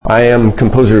I am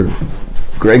composer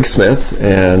Greg Smith,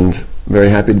 and very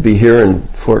happy to be here in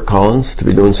Fort Collins to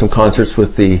be doing some concerts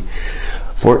with the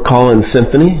Fort Collins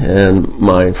Symphony and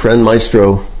my friend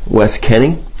Maestro Wes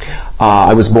Kenny.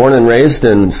 I was born and raised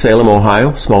in Salem,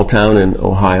 Ohio, small town in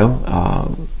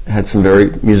Ohio. Had some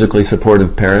very musically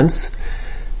supportive parents,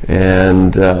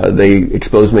 and they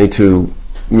exposed me to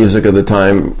music of the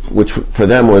time, which for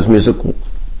them was musical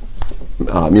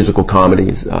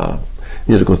comedies,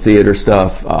 musical theater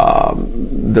stuff,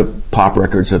 the pop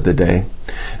records of the day.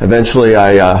 Eventually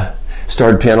I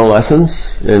started piano lessons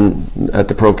at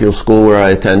the parochial school where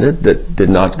I attended that did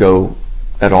not go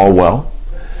at all well.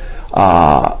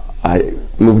 I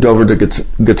moved over to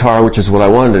guitar, which is what I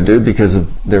wanted to do because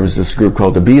there was this group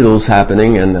called the Beatles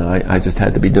happening, and I just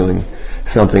had to be doing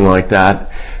something like that.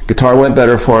 Guitar went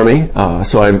better for me,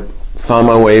 so I found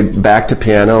my way back to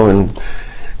piano and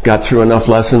got through enough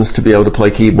lessons to be able to play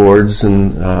keyboards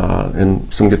and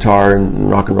some guitar in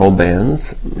rock and roll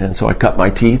bands. And so I cut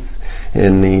my teeth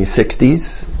in the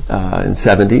 60s and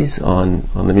 70s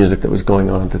on the music that was going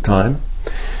on at the time.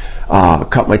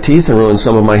 Cut my teeth and ruined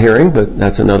some of my hearing, but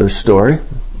that's another story.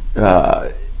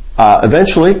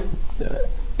 Eventually,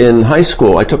 in high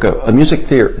school, I took a music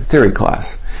theory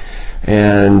class.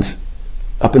 And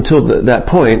up until that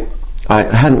point, I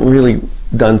hadn't really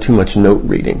done too much note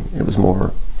reading. It was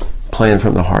more playing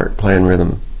from the heart, playing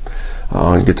rhythm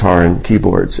on guitar and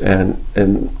keyboards. And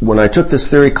when I took this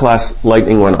theory class,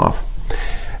 lightning went off.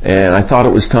 And I thought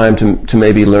it was time to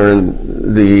maybe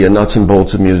learn the nuts and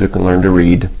bolts of music and learn to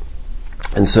read.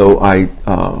 And so I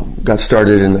got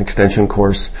started in an extension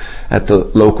course at the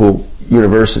local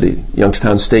university,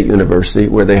 Youngstown State University,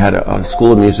 where they had a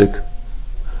school of music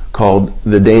called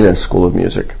the Dana School of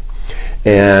Music.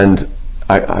 And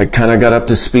I kind of got up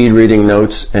to speed reading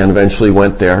notes and eventually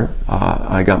went there.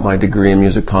 I got my degree in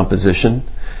music composition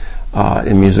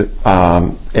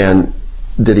and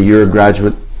did a year of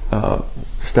graduate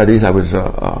studies. I was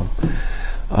a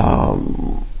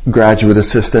graduate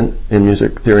assistant in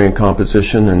music theory and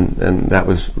composition, and that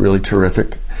was really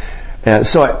terrific.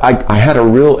 So I had a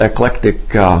real eclectic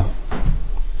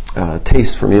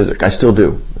taste for music. I still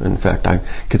do. In fact, I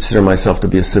consider myself to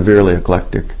be a severely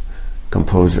eclectic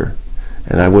composer,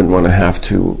 and I wouldn't want to have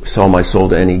to sell my soul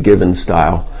to any given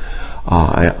style.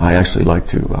 I actually like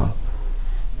to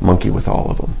monkey with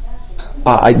all of them.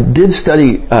 I did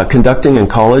study conducting in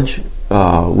college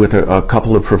with a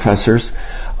couple of professors.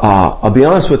 I'll be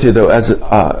honest with you, though,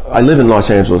 I live in Los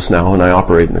Angeles now, and I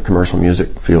operate in the commercial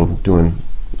music field, doing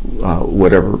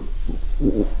whatever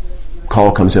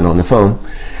call comes in on the phone.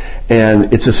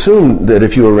 And it's assumed that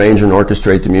if you arrange and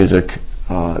orchestrate the music,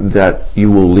 that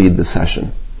you will lead the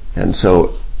session. And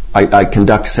so I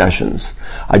conduct sessions.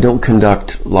 I don't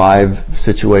conduct live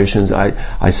situations.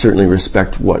 I certainly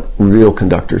respect what real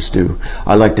conductors do.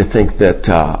 I like to think that,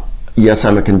 yes,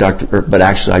 I'm a conductor, but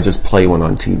actually I just play one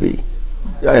on TV.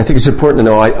 I think it's important to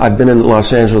know I've been in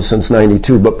Los Angeles since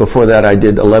 '92, but before that I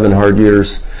did 11 hard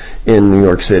years in New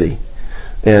York City.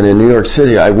 And in New York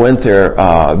City, I went there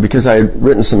because I had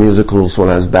written some musicals when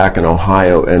I was back in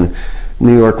Ohio, and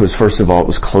New York was, first of all, it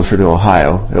was closer to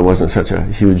Ohio. It wasn't such a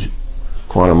huge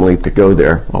quantum leap to go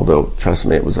there, although, trust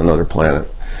me, it was another planet.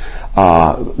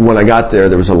 When I got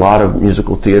there was a lot of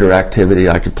musical theater activity.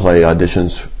 I could play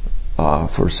auditions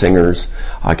for singers.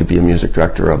 I could be a music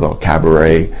director of a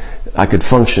cabaret. I could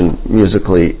function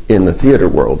musically in the theater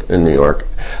world in New York.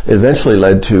 It eventually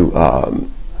led to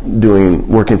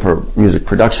working for music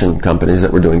production companies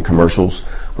that were doing commercials,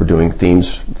 were doing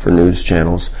themes for news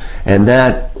channels, and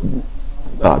that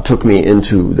took me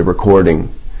into the recording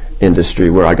industry,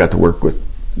 where I got to work with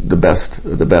the best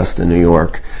of the best in New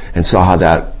York, and saw how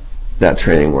that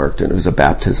training worked. And it was a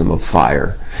baptism of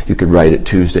fire. You could write it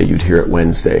Tuesday, you'd hear it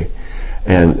Wednesday,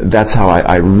 and that's how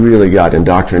I really got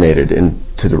indoctrinated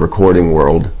into the recording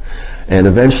world. And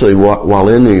eventually, while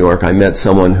in New York, I met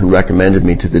someone who recommended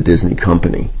me to the Disney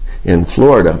company in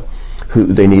Florida.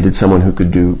 They needed someone who could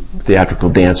do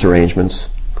theatrical dance arrangements,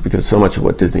 because so much of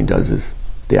what Disney does is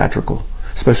theatrical,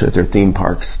 especially at their theme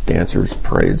parks, dancers,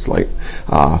 parades, like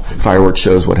fireworks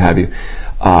shows, what have you.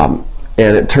 And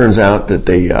it turns out that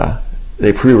they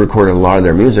pre-recorded a lot of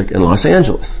their music in Los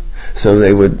Angeles. So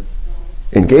they would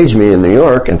engage me in New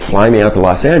York and fly me out to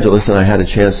Los Angeles, and I had a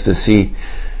chance to see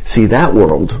that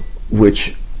world,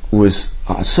 which was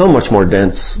so much more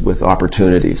dense with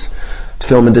opportunities. The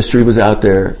film industry was out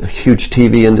there, the huge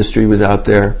TV industry was out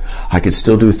there. I could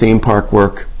still do theme park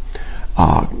work,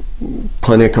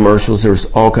 plenty of commercials. There was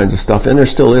all kinds of stuff, and there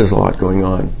still is a lot going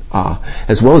on,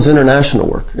 as well as international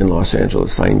work in Los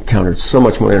Angeles. I encountered so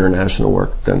much more international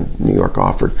work than New York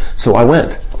offered. So I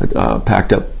went,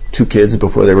 packed up 2 kids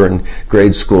before they were in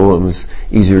grade school. It was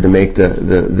easier to make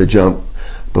the jump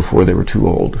before they were too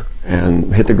old.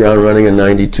 And hit the ground running in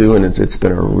 92, and it's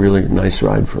been a really nice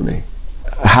ride for me.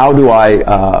 How do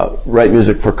I write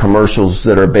music for commercials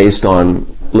that are based on,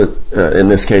 in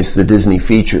this case, the Disney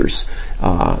features?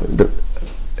 The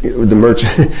merch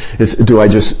is, do I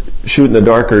just shoot in the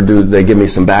dark, or do they give me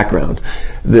some background?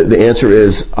 The answer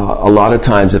is, a lot of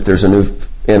times if there's a new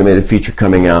animated feature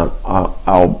coming out,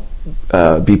 I'll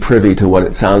be privy to what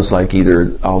it sounds like.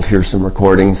 Either I'll hear some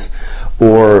recordings,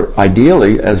 or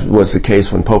ideally, as was the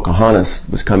case when Pocahontas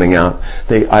was coming out,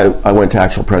 I went to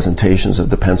actual presentations of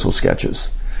the pencil sketches,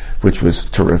 which was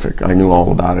terrific. I knew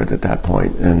all about it at that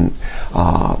point, and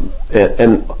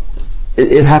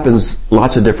it happens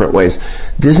lots of different ways.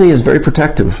 Disney is very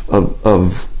protective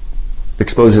of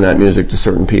exposing that music to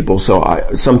certain people, so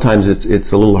sometimes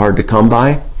it's a little hard to come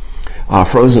by.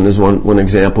 Frozen is one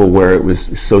example where it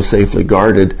was so safely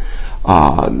guarded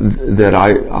that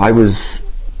I was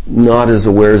not as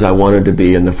aware as I wanted to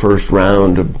be in the first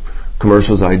round of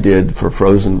commercials I did for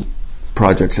Frozen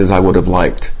projects as I would have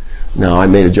liked. Now, I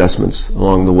made adjustments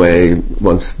along the way.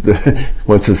 Once the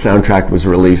soundtrack was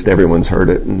released, everyone's heard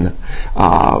it, and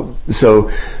so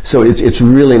it's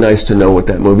really nice to know what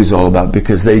that movie's all about,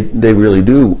 because they really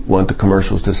do want the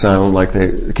commercials to sound like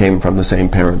they came from the same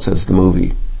parents as the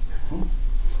movie.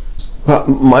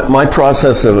 My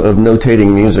process of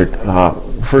notating music,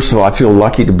 first of all, I feel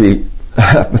lucky to be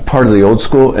part of the old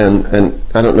school, and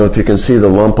I don't know if you can see the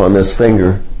lump on this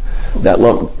finger. That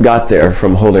lump got there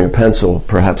from holding a pencil,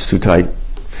 perhaps too tight,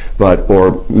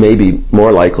 or maybe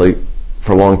more likely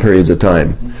for long periods of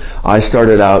time. I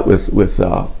started out with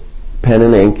pen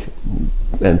and ink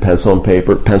and pencil and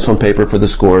paper for the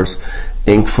scores,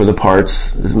 ink for the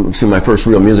parts. See, my first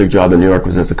real music job in New York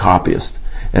was as a copyist,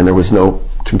 and there was no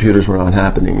computers were not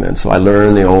happening then, so I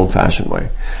learned the old-fashioned way.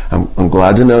 I'm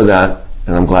glad to know that,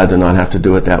 and I'm glad to not have to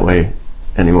do it that way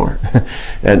anymore.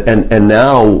 and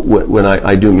now when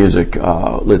I do music,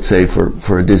 let's say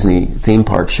for a Disney theme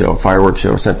park show, fireworks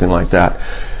show, or something like that,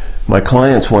 my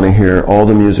clients want to hear all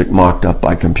the music mocked up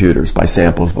by computers, by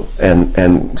samples,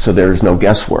 and so there's no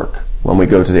guesswork when we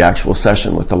go to the actual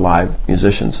session with the live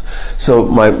musicians. So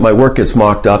my work gets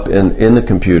mocked up in the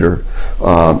computer,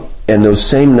 and those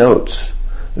same notes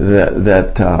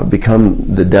that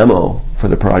become the demo for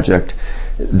the project,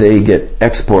 they get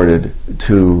exported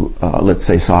to, let's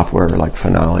say, software like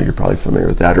Finale, you're probably familiar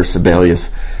with that, or Sibelius,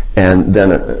 and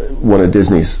then one of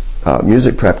Disney's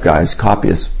music prep guys,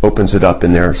 copyists, opens it up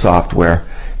in their software,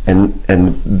 and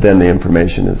then the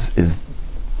information is,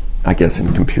 I guess,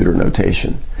 in computer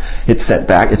notation. It's sent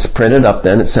back, it's printed up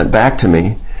then, it's sent back to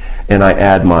me, and I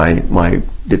add my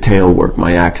detail work,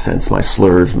 my accents, my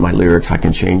slurs, my lyrics. I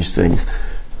can change things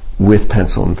with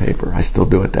pencil and paper. I still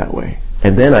do it that way.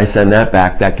 And then I send that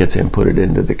back, that gets inputted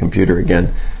into the computer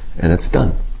again, and it's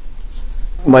done.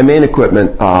 My main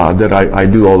equipment that I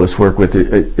do all this work with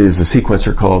is a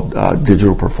sequencer called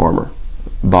Digital Performer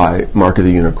by Mark of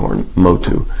the Unicorn,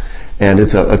 Motu. And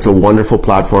it's a wonderful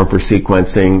platform for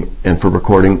sequencing and for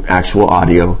recording actual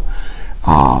audio.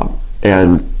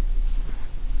 And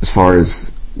as far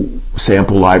as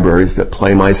sample libraries that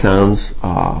play my sounds,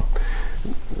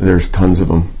 there's tons of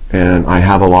them. And I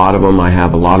have a lot of them. I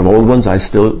have a lot of old ones I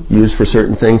still use for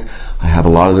certain things. I have a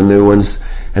lot of the new ones.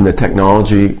 And the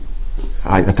technology,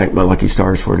 I thank my lucky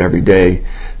stars for it every day.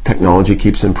 Technology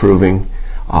keeps improving.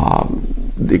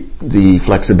 The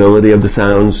flexibility of the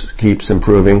sounds keeps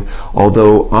improving.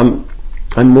 Although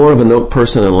I'm more of a note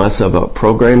person and less of a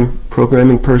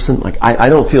programming person. Like I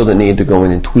don't feel the need to go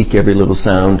in and tweak every little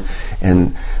sound,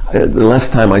 and the less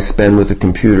time I spend with the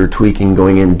computer tweaking,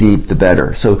 going in deep, the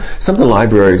better. So some of the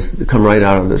libraries that come right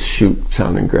out of the chute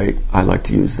sounding great, I like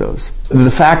to use those. The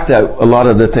fact that a lot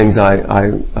of the things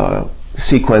I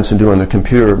sequence and do on the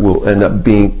computer will end up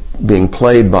being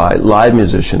played by live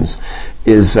musicians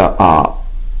is a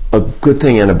good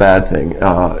thing and a bad thing.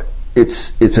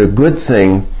 It's a good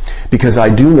thing because I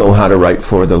do know how to write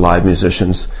for the live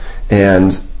musicians,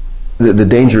 and the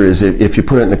danger is if you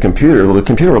put it in the computer, well, the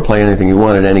computer will play anything you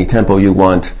want at any tempo you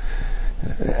want.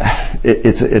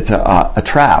 It's a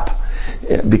trap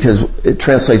because it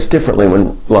translates differently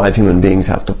when live human beings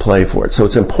have to play for it. So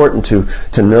it's important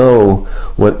to know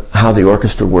how the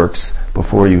orchestra works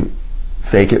before you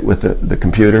fake it with the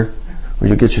computer, or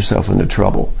you get yourself into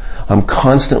trouble. I'm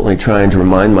constantly trying to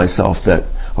remind myself that,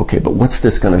 okay, but what's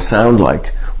this going to sound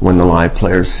like when the live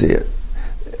players see it?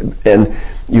 And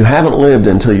you haven't lived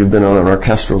until you've been on an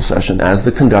orchestral session as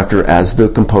the conductor, as the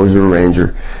composer,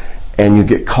 arranger, and you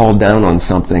get called down on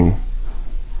something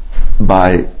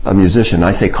by a musician,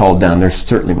 I say called down, they're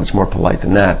certainly much more polite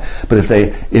than that, but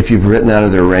if you've written out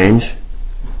of their range,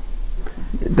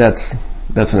 that's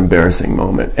an embarrassing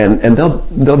moment. And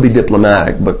they'll be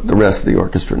diplomatic, but the rest of the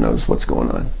orchestra knows what's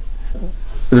going on.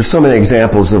 There's so many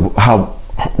examples of how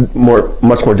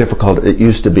much more difficult it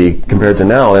used to be compared to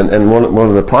now, and one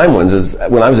of the prime ones is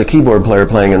when I was a keyboard player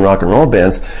playing in rock and roll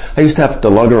bands, I used to have to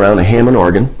lug around a Hammond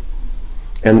organ,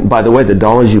 and by the way, the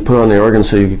dollies you put on the organ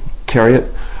so you could carry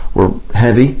it were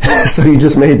heavy, so you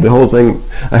just made the whole thing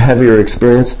a heavier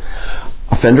experience.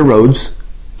 A Fender Rhodes,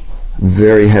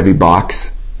 very heavy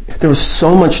box. There was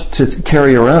so much to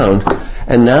carry around,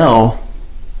 and now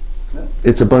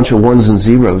it's a bunch of ones and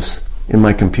zeros in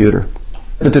my computer.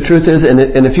 But the truth is, and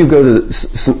if you go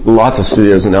to lots of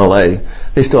studios in LA,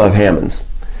 they still have Hammonds,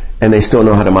 and they still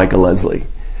know how to mic a Leslie.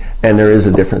 And there is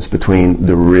a difference between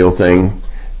the real thing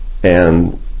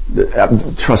and,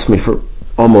 trust me, for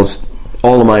almost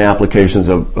all of my applications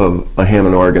of a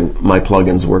Hammond organ, my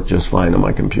plugins work just fine on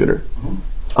my computer.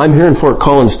 I'm here in Fort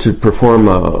Collins to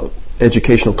perform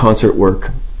educational concert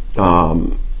work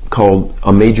called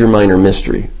A Major Minor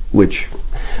Mystery, which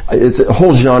it's a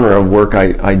whole genre of work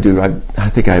I do. I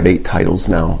think I have 8 titles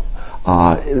now.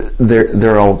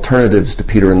 They're alternatives to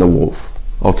Peter and the Wolf,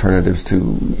 alternatives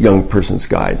to Young Person's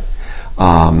Guide.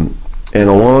 And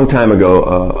a long time ago,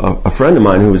 a friend of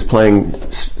mine who was playing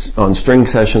on string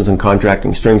sessions and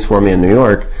contracting strings for me in New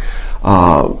York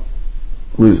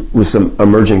was some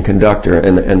emerging conductor,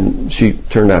 and she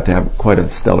turned out to have quite a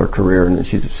stellar career, and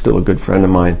she's still a good friend of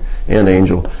mine and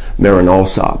angel, Maren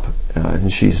Alsop.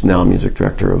 And she's now music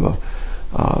director of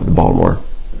the Baltimore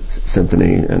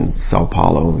Symphony and Sao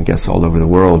Paulo and guests all over the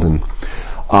world. And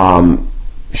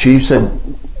she said,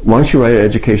 why don't you write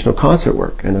educational concert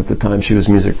work? And at the time she was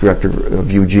music director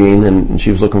of Eugene, and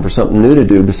she was looking for something new to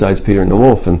do besides Peter and the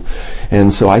Wolf.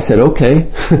 And so I said,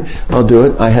 okay, I'll do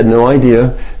it. I had no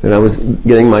idea that I was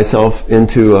getting myself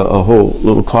into a whole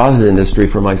little closet industry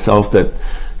for myself that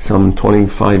some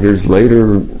 25 years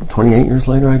later, 28 years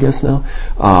later, I guess now,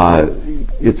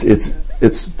 it's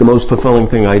the most fulfilling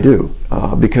thing I do,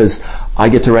 because I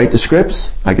get to write the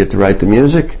scripts, I get to write the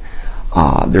music.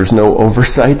 There's no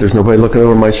oversight. There's nobody looking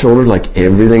over my shoulder like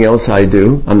everything else I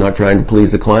do. I'm not trying to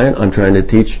please the client. I'm trying to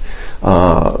teach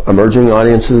emerging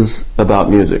audiences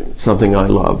about music, something I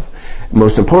love.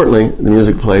 Most importantly, the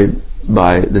music played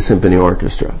by the symphony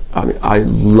orchestra. I mean, I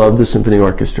love the symphony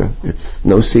orchestra. It's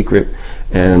no secret.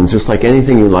 And just like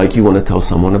anything you like, you want to tell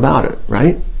someone about it,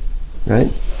 right?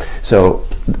 Right? So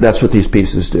that's what these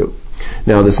pieces do.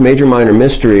 Now, this Major Minor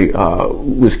Mystery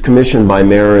was commissioned by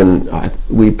Maren.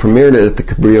 We premiered it at the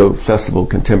Cabrillo Festival of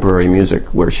Contemporary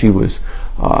Music, where she was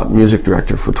music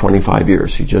director for 25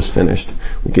 years. She just finished.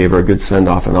 We gave her a good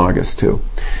send-off in August, too.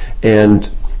 And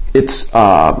it's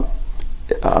a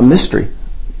mystery,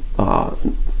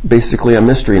 basically a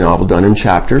mystery novel done in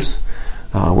chapters,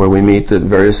 where we meet the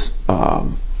various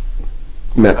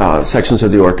sections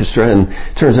of the orchestra, and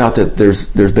it turns out that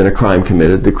there's been a crime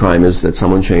committed. The crime is that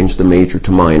someone changed the major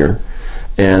to minor,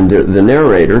 and the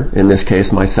narrator, in this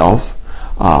case myself,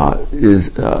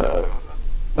 is a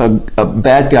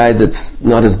bad guy that's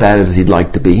not as bad as he'd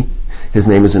like to be. His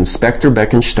name is Inspector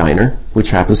Beckensteiner, which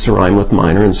happens to rhyme with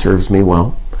minor and serves me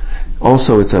well.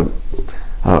 Also, it's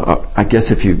I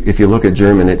guess if you look at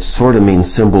German, it sort of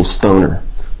means cymbal stoner,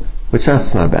 which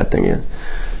that's not a bad thing either.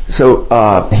 So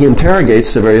he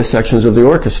interrogates the various sections of the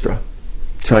orchestra,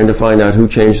 trying to find out who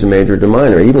changed the major to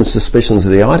minor, even suspicions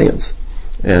of the audience.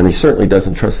 And he certainly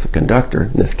doesn't trust the conductor,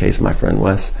 in this case my friend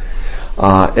Wes.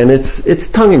 And it's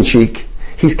tongue-in-cheek.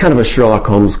 He's kind of a Sherlock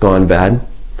Holmes gone bad.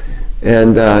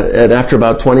 And after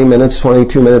about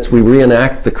 22 minutes, we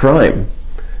reenact the crime.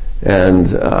 And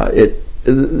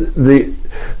the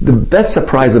best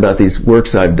surprise about these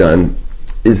works I've done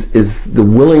is the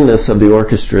willingness of the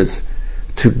orchestras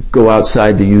to go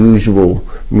outside the usual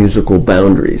musical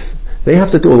boundaries. They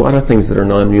have to do a lot of things that are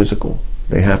non-musical.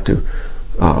 They have to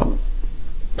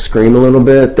scream a little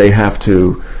bit. They have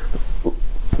to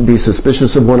be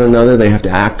suspicious of one another. They have to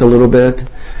act a little bit.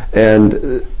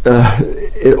 And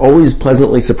it always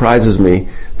pleasantly surprises me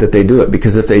that they do it,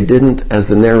 because if they didn't, as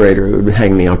the narrator, it would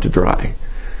hang me out to dry.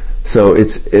 So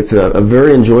it's a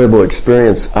very enjoyable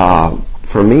experience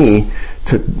for me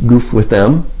to goof with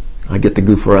them. I get to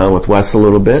goof around with Wes a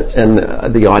little bit, and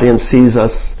the audience sees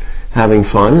us having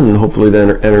fun, and hopefully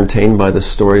they're entertained by the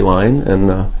storyline and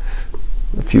a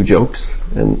few jokes.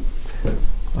 And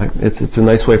it's a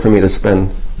nice way for me to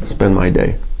spend my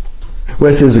day.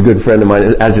 Wes is a good friend of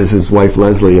mine, as is his wife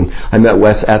Leslie, and I met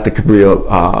Wes at the Cabrillo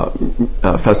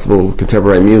Festival of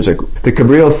Contemporary Music. The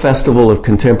Cabrillo Festival of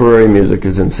Contemporary Music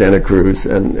is in Santa Cruz,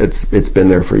 and it's been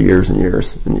there for years and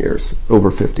years and years,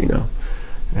 over 50 now.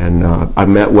 And I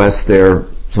met Wes there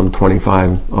some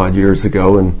 25 odd years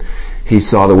ago, and he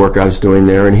saw the work I was doing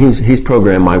there, and he's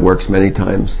programmed my works many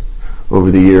times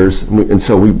over the years, and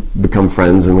so we become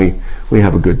friends, and we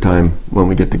have a good time when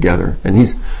we get together. And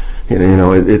he's,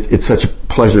 it's such a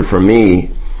pleasure for me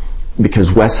because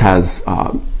Wes has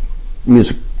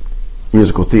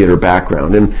musical theater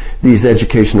background, and these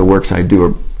educational works I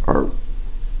do are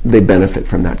they benefit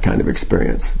from that kind of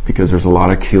experience because there's a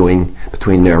lot of cueing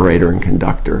between narrator and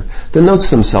conductor. The notes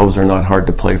themselves are not hard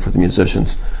to play for the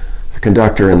musicians. The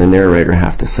conductor and the narrator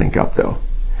have to sync up, though.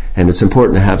 And it's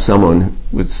important to have someone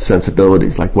with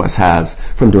sensibilities like Wes has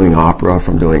from doing opera,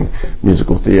 from doing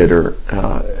musical theater.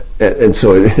 And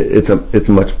so it's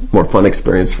a much more fun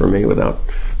experience for me without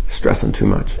stressing too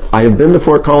much. I have been to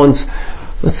Fort Collins,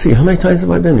 let's see, how many times have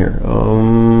I been here?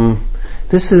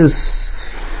 This is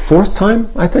fourth time,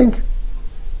 I think.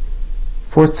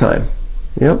 Fourth time.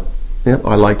 Yep,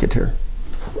 I like it here.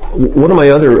 One of my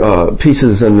other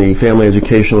pieces in the family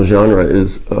educational genre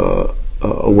is a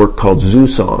work called Zoo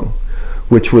Song,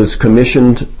 which was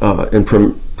commissioned and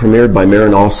premiered by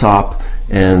Marin Alsop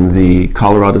and the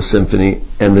Colorado Symphony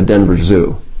and the Denver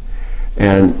Zoo.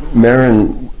 And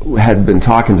Marin had been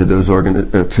talking to those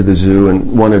to the zoo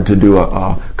and wanted to do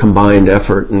a combined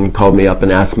effort, and called me up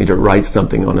and asked me to write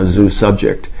something on a zoo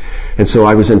subject. And so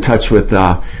I was in touch with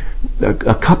a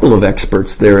couple of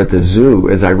experts there at the zoo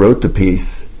as I wrote the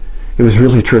piece. It was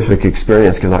really a terrific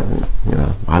experience because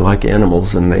I like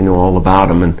animals and they know all about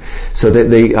them, and so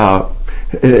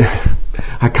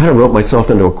I kind of wrote myself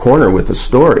into a corner with a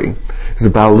story. It's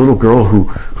about a little girl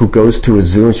who goes to a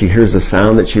zoo and she hears a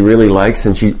sound that she really likes,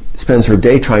 and she spends her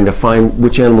day trying to find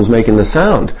which animal's making the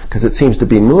sound because it seems to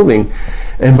be moving.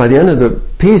 And by the end of the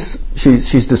piece,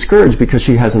 she's discouraged because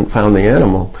she hasn't found the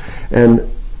animal. And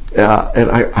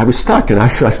I was stuck, and I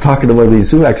was talking to one of these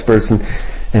zoo experts,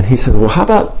 and he said, well, how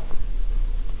about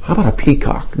a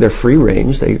peacock? They're free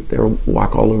range. They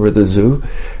walk all over the zoo.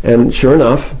 And sure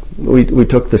enough, we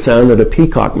took the sound that a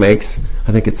peacock makes.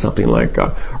 I think it's something like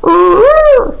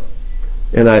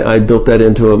and I built that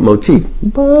into a motif.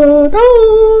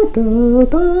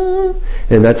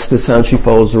 And that's the sound she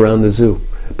follows around the zoo.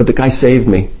 But the guy saved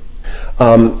me.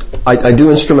 I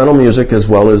do instrumental music as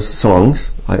well as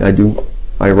songs. I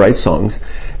write songs.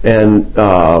 And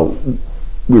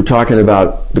we were talking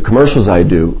about the commercials I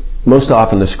do. Most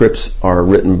often the scripts are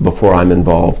written before I'm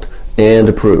involved and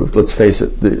approved. Let's face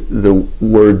it, the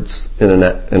words in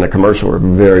a commercial are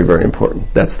very, very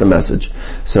important. That's the message.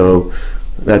 So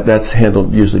that's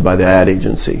handled usually by the ad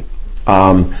agency.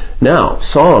 Now,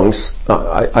 songs,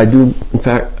 I do, in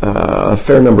fact, a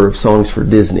fair number of songs for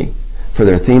Disney, for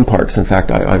their theme parks. In fact,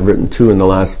 I've written 2 in the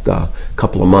last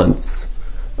couple of months.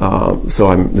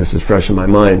 So this is fresh in my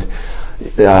mind.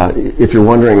 If you're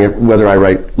wondering whether I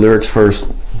write lyrics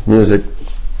first, music,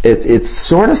 it's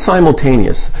sort of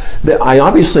simultaneous. I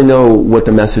obviously know what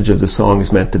the message of the song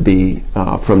is meant to be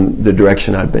from the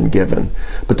direction I've been given,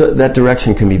 but that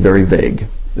direction can be very vague.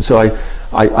 So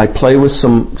I play with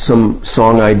some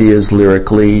song ideas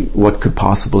lyrically. What could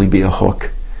possibly be a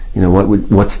hook?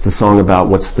 What's the song about?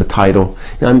 What's the title?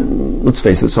 Let's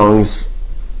face it, songs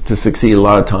to succeed a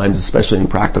lot of times, especially in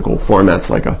practical formats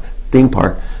like a theme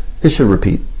park, it should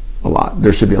repeat a lot.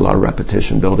 There should be a lot of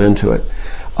repetition built into it.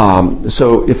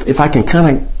 So if I can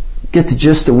kind of get the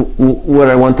gist of what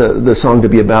I want the song to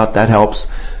be about, that helps.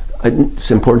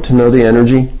 It's important to know the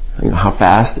energy, how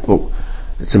fast.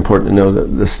 It's important to know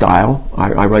the style.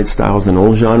 I write styles in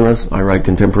old genres. I write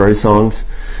contemporary songs.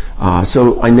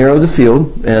 So I narrow the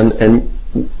field, and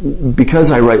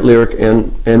because I write lyric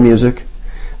and music,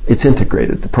 it's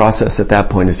integrated. The process at that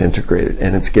point is integrated,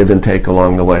 and it's give and take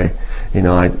along the way. I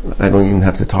don't even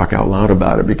have to talk out loud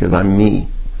about it because I'm me.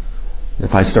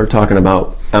 If I start talking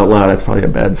about out loud, that's probably a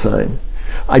bad sign.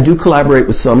 I do collaborate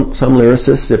with some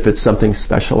lyricists if it's something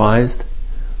specialized,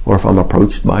 or if I'm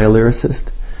approached by a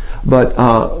lyricist. But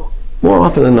more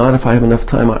often than not, if I have enough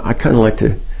time, I kind of like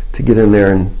to get in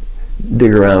there and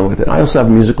dig around with it. I also have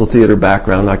a musical theater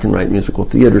background. I can write musical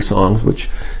theater songs, which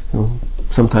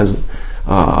sometimes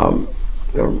are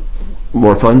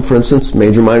more fun. For instance,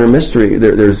 Major Minor Mystery.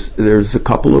 There's a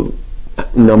couple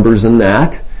of numbers in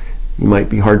that. You might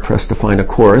be hard pressed to find a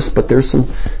chorus, but there's some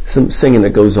singing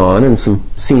that goes on and some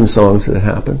scene songs that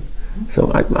happen.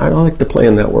 So I like to play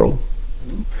in that world.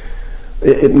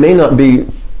 It may not be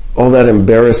all that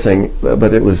embarrassing,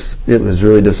 but it was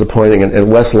really disappointing.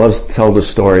 And Wes loves to tell the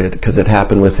story because it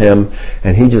happened with him,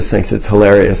 and he just thinks it's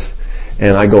hilarious.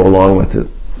 And I go along with it,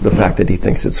 the fact that he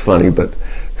thinks it's funny. But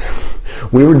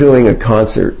we were doing a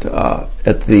concert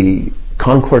at the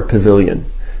Concord Pavilion,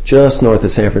 just north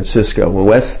of San Francisco. When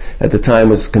Wes, at the time,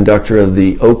 was conductor of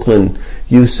the Oakland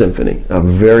Youth Symphony, a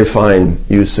very fine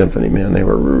youth symphony, man. They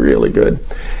were really good.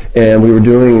 And we were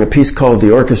doing a piece called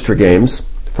The Orchestra Games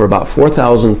for about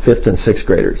 4,000 fifth and sixth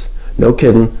graders. No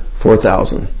kidding,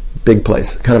 4,000. Big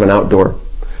place, kind of an outdoor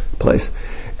place.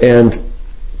 And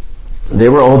they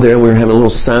were all there. We were having a little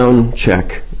sound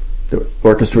check. The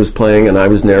orchestra was playing, and I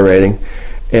was narrating.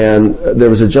 And there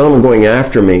was a gentleman going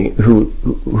after me who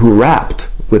rapped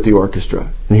with the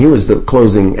orchestra, and he was the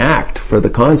closing act for the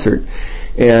concert.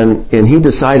 And he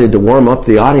decided to warm up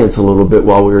the audience a little bit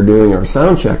while we were doing our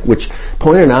sound check, which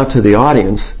pointed out to the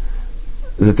audience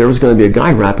that there was going to be a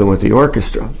guy rapping with the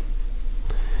orchestra.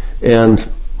 And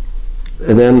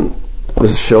then the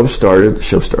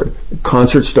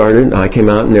concert started, and I came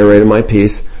out and narrated my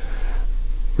piece.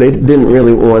 They didn't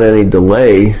really want any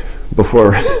delay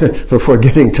before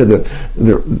getting to the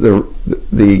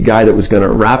guy that was going to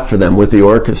rap for them with the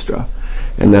orchestra,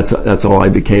 and that's all I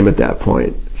became at that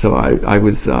point. So I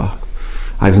was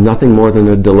nothing more than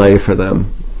a delay for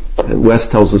them. And Wes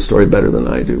tells the story better than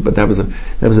I do, but that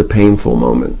was a painful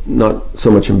moment. Not so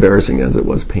much embarrassing as it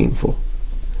was painful.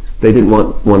 They didn't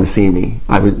want to see me.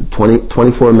 I was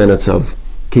 24 minutes of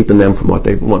keeping them from what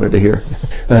they wanted to hear.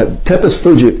 Tempest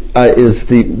Fugit is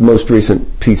the most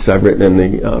recent piece I've written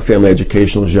in the family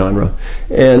educational genre,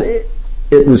 and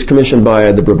it was commissioned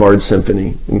by the Brevard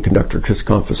Symphony and conductor Chris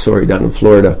Confessori down in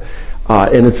Florida.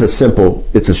 And it's the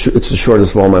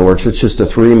shortest of all my works. It's just a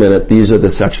 3-minute, these are the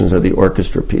sections of the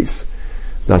orchestra piece.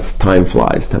 That's Time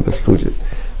Flies, Tempest Fugit.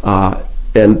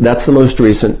 And that's the most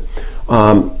recent.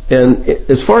 And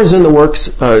as far as in the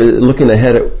works, looking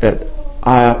ahead at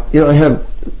I have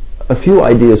a few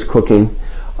ideas cooking,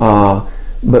 but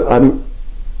I'm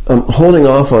holding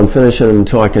off on finishing them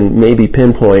until I can maybe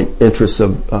pinpoint interests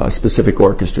of specific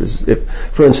orchestras. If,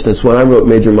 for instance, when I wrote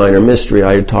Major Minor Mystery,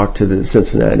 I had talked to the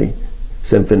Cincinnati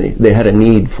Symphony. They had a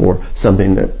need for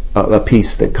something a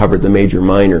piece that covered the major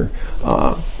minor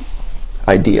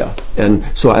idea, and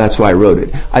so that's why I wrote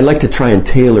it. I like to try and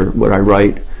tailor what I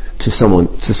write to some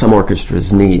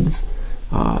orchestra's needs.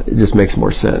 It just makes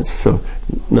more sense. So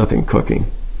nothing cooking.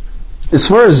 As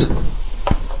far as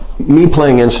me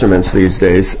playing instruments these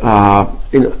days, I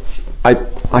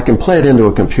can play it into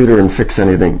a computer and fix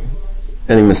anything,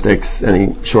 any mistakes, any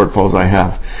shortfalls I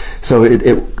have. So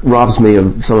it robs me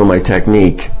of some of my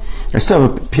technique. I still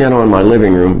have a piano in my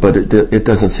living room, but it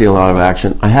doesn't see a lot of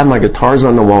action. I have my guitars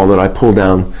on the wall that I pull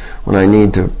down when I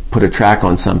need to put a track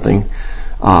on something.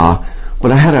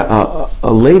 But I had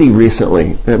a lady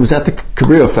recently. It was at the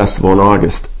Cabrillo Festival in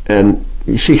August, and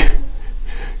she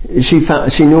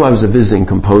knew I was a visiting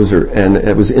composer, and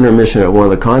it was intermission at one of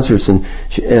the concerts, and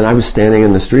I was standing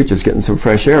in the street just getting some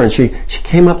fresh air, and she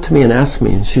came up to me and asked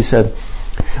me, and she said,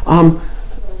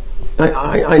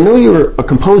 I know you're a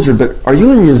composer, but are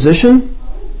you a musician?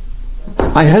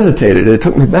 I hesitated. It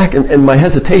took me back, and my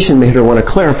hesitation made her want to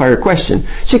clarify her question.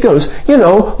 She goes,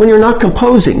 when you're not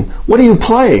composing, what do you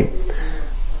play?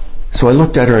 So I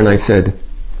looked at her and I said,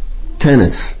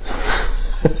 tennis.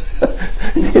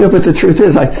 But the truth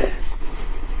is, I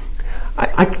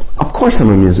of course I'm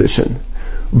a musician,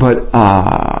 but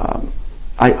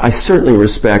I certainly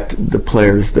respect the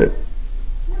players that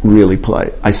really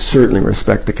play. I certainly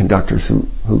respect the conductors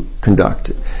who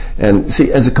conduct. And see,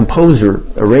 as a composer,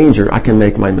 arranger, I can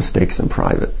make my mistakes in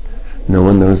private. No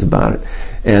one knows about it.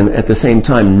 And at the same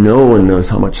time, no one knows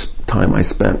how much time I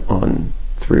spent on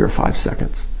 3 or 5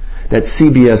 seconds. That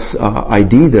CBS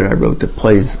ID that I wrote that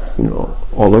plays,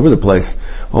 all over the place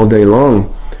all day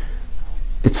long,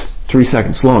 it's 3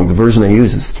 seconds long. The version I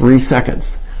use is 3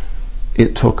 seconds.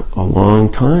 It took a long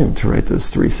time to write those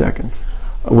 3 seconds.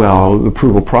 Well, the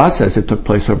approval process, it took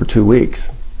place over 2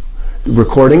 weeks.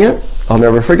 Recording it, I'll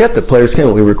never forget the players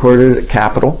came. We recorded it at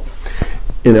Capitol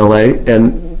in LA,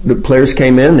 and the players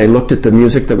came in, they looked at the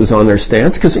music that was on their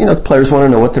stands, because the players want to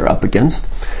know what they're up against,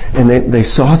 and they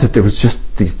saw that there was just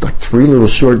these 3 little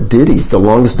short ditties, the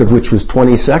longest of which was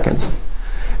 20 seconds.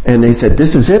 And they said,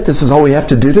 this is it, this is all we have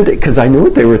to do today, because I knew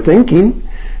what they were thinking.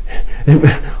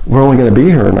 We're only going to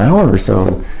be here an hour or so.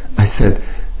 And I said,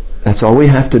 that's all we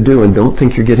have to do, and don't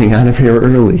think you're getting out of here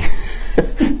early.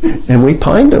 And we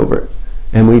pined over it.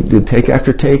 And we did take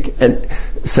after take, and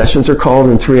sessions are called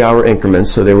in 3-hour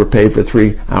increments, so they were paid for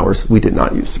 3 hours. We did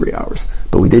not use 3 hours,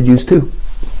 but we did use 2.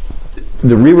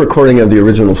 The re-recording of the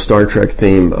original Star Trek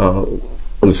theme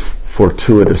was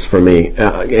fortuitous for me.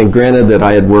 And granted that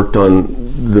I had worked on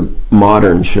the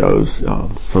modern shows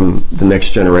from the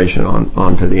Next Generation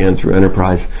on to the end through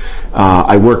Enterprise.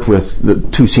 I worked with the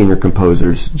two senior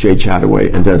composers, Jay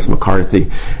Chataway and Dennis McCarthy,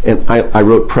 and I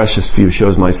wrote precious few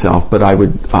shows myself, but I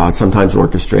would sometimes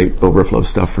orchestrate overflow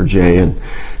stuff for Jay, and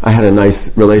I had a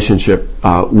nice relationship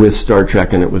with Star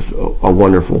Trek, and it was a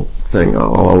wonderful thing.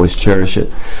 I'll always cherish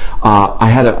it. I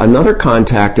had another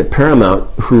contact at Paramount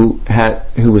who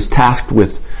was tasked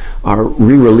with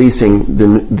re-releasing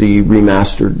the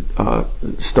remastered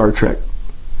Star Trek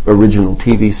original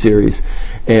TV series,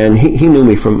 and he knew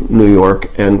me from New York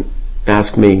and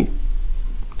asked me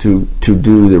to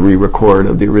do the re-record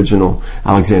of the original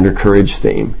Alexander Courage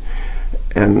theme.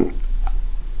 And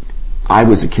I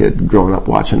was a kid growing up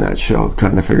watching that show,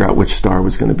 trying to figure out which star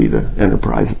was going to be the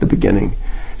Enterprise at the beginning.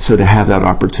 So to have that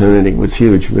opportunity was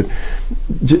huge. But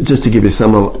just to give you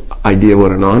some idea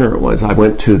what an honor it was, I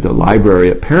went to the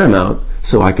library at Paramount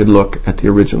so I could look at the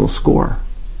original score.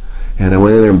 And I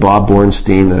went in there, and Bob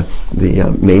Bornstein,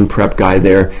 the main prep guy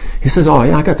there, he says, "Oh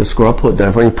yeah, I got the score. I'll pull it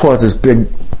down for you." He pulled out this big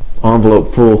envelope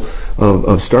full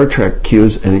of Star Trek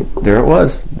cues, and there it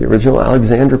was, the original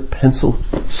Alexander pencil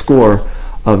score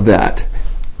of that,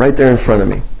 right there in front of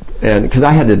me. And because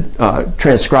I had to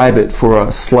transcribe it for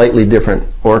a slightly different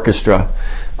orchestra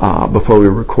before we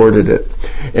recorded it.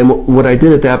 And what I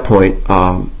did at that point,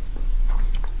 I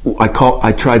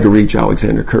tried to reach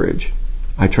Alexander Courage.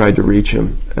 I tried to reach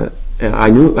him. And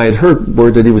I had heard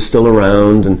word that he was still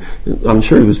around, and I'm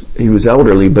sure he was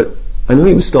elderly, but I knew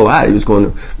he was still at it. He was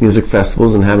going to music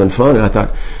festivals and having fun, and I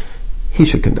thought, he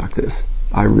should conduct this.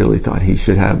 I really thought he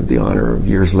should have the honor of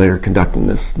years later conducting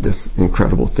this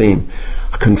incredible theme.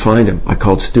 I couldn't find him. I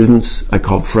called students, I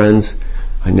called friends,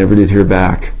 I never did hear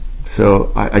back.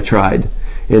 So I tried.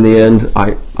 In the end,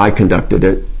 I conducted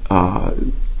it,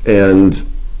 and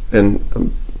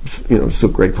I'm so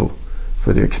grateful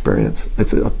for the experience.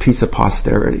 It's a piece of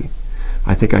posterity.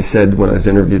 I think I said when I was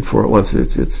interviewed for it once,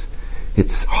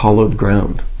 it's hallowed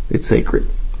ground. It's sacred.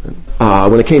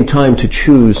 When it came time to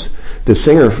choose the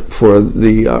singer for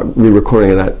the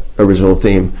re-recording of that original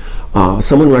theme,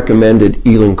 someone recommended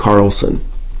Elin Carlson,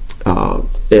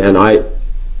 and I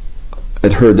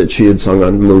had heard that she had sung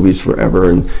on movies forever,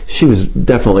 and she was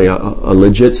definitely a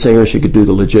legit singer. She could do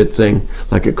the legit thing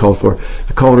like it called for.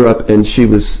 I called her up, and she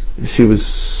was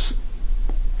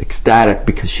ecstatic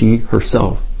because she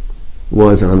herself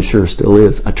was, and I'm sure still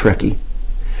is, a Trekkie.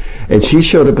 And she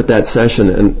showed up at that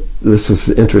session, and this was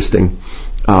interesting.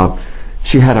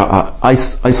 She had a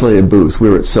isolated booth. We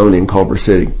were at Sony in Culver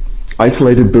City.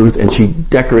 Isolated booth, and she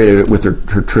decorated it with her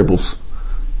tribbles.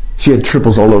 She had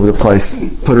tribbles all over the place,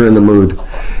 put her in the mood.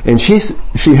 And she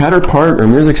had her part, her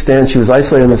music stand. She was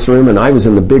isolated in this room, and I was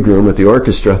in the big room with the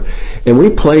orchestra. And we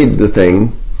played the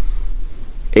thing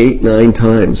 8-9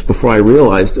 times before I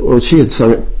realized, she had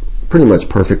sung it pretty much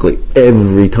perfectly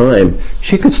every time.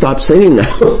 She could stop singing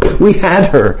now. We had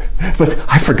her, but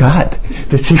I forgot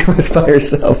that she was by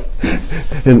herself.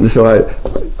 And so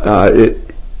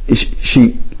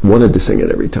she wanted to sing it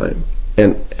every time,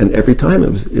 and every time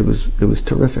it was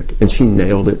terrific, and she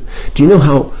nailed it. Do you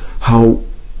know how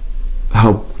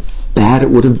bad it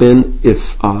would have been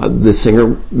if the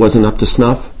singer wasn't up to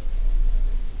snuff?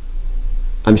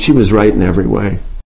 She was right in every way.